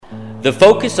The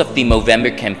focus of the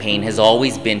Movember campaign has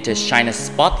always been to shine a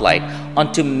spotlight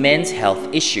onto men's health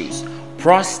issues.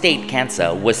 Prostate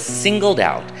cancer was singled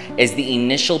out as the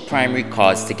initial primary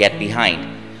cause to get behind,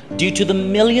 due to the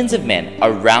millions of men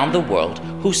around the world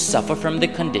who suffer from the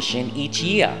condition each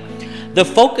year. The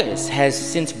focus has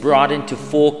since broadened to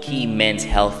 4 key men's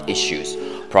health issues: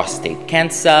 prostate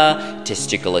cancer,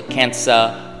 testicular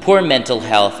cancer, poor mental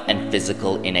health, and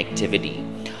physical inactivity.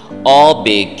 All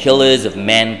big killers of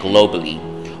men globally,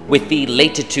 with the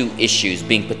later 2 issues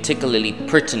being particularly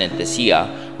pertinent this year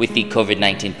with the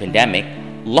COVID-19 pandemic,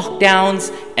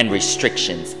 lockdowns and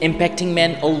restrictions impacting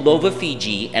men all over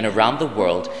Fiji and around the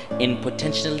world in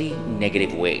potentially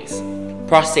negative ways.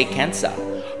 Prostate cancer.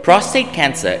 Prostate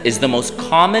cancer is the most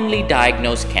commonly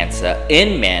diagnosed cancer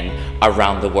in men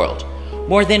around the world.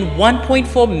 More than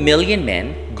 1.4 million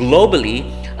men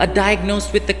globally are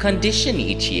diagnosed with the condition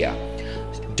each year.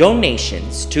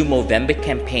 Donations to Movember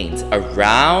campaigns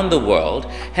around the world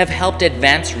have helped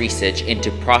advance research into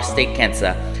prostate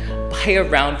cancer by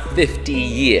around 50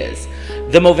 years.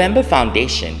 The Movember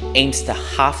Foundation aims to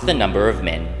halve the number of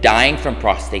men dying from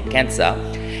prostate cancer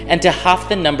and to halve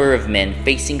the number of men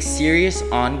facing serious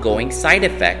ongoing side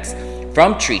effects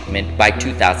from treatment by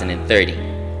 2030.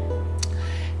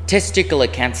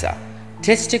 Testicular cancer.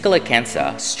 Testicular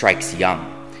cancer strikes young.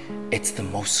 It's the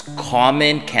most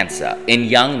common cancer in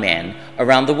young men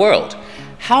around the world.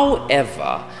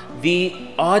 However, the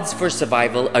odds for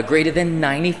survival are greater than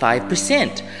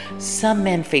 95%. Some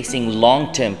men facing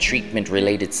long-term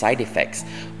treatment-related side effects,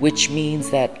 which means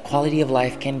that quality of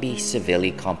life can be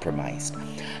severely compromised.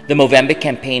 The Movember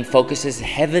campaign focuses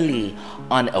heavily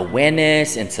on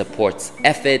awareness and supports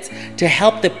efforts to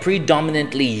help the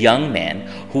predominantly young men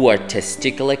who are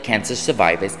testicular cancer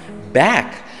survivors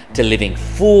back to living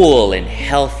full and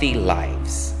healthy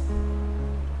lives.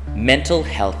 Mental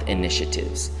health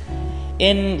initiatives.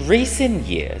 In recent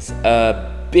years,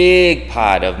 a big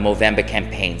part of Movember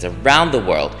campaigns around the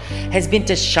world has been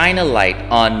to shine a light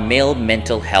on male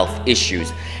mental health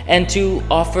issues and to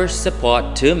offer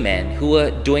support to men who are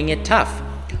doing it tough.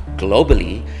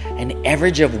 Globally, an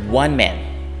average of 1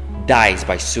 man dies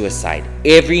by suicide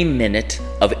every minute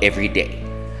of every day.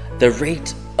 The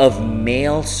rate of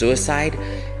male suicide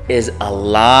is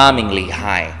alarmingly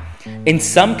high. In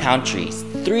some countries,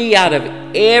 3 out of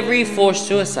every 4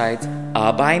 suicides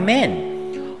are by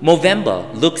men. Movember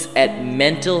looks at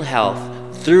mental health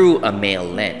through a male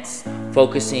lens,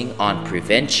 focusing on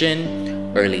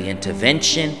prevention, early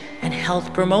intervention, and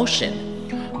health promotion.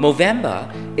 Movember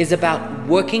is about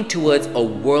working towards a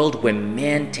world where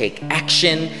men take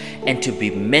action and to be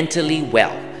mentally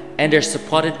well and are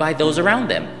supported by those around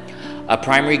them. A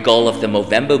primary goal of the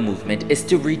Movember movement is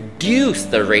to reduce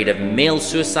the rate of male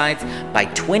suicides by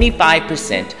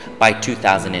 25% by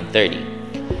 2030.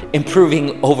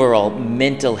 Improving overall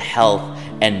mental health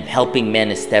and helping men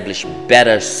establish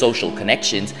better social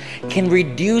connections can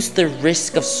reduce the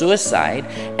risk of suicide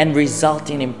and result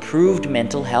in improved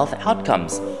mental health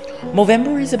outcomes.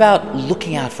 Movember is about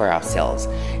looking out for ourselves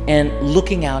and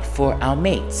looking out for our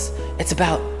mates. It's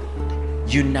about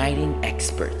uniting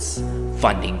experts,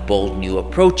 funding bold new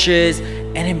approaches,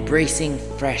 and embracing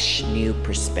fresh new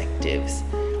perspectives.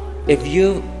 If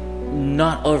you're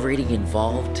not already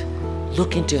involved,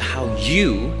 look into how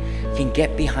you can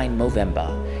get behind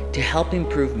Movember to help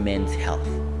improve men's health.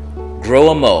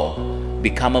 Grow a Mo,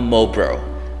 become a Mo Bro,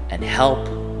 and help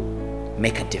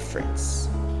make a difference.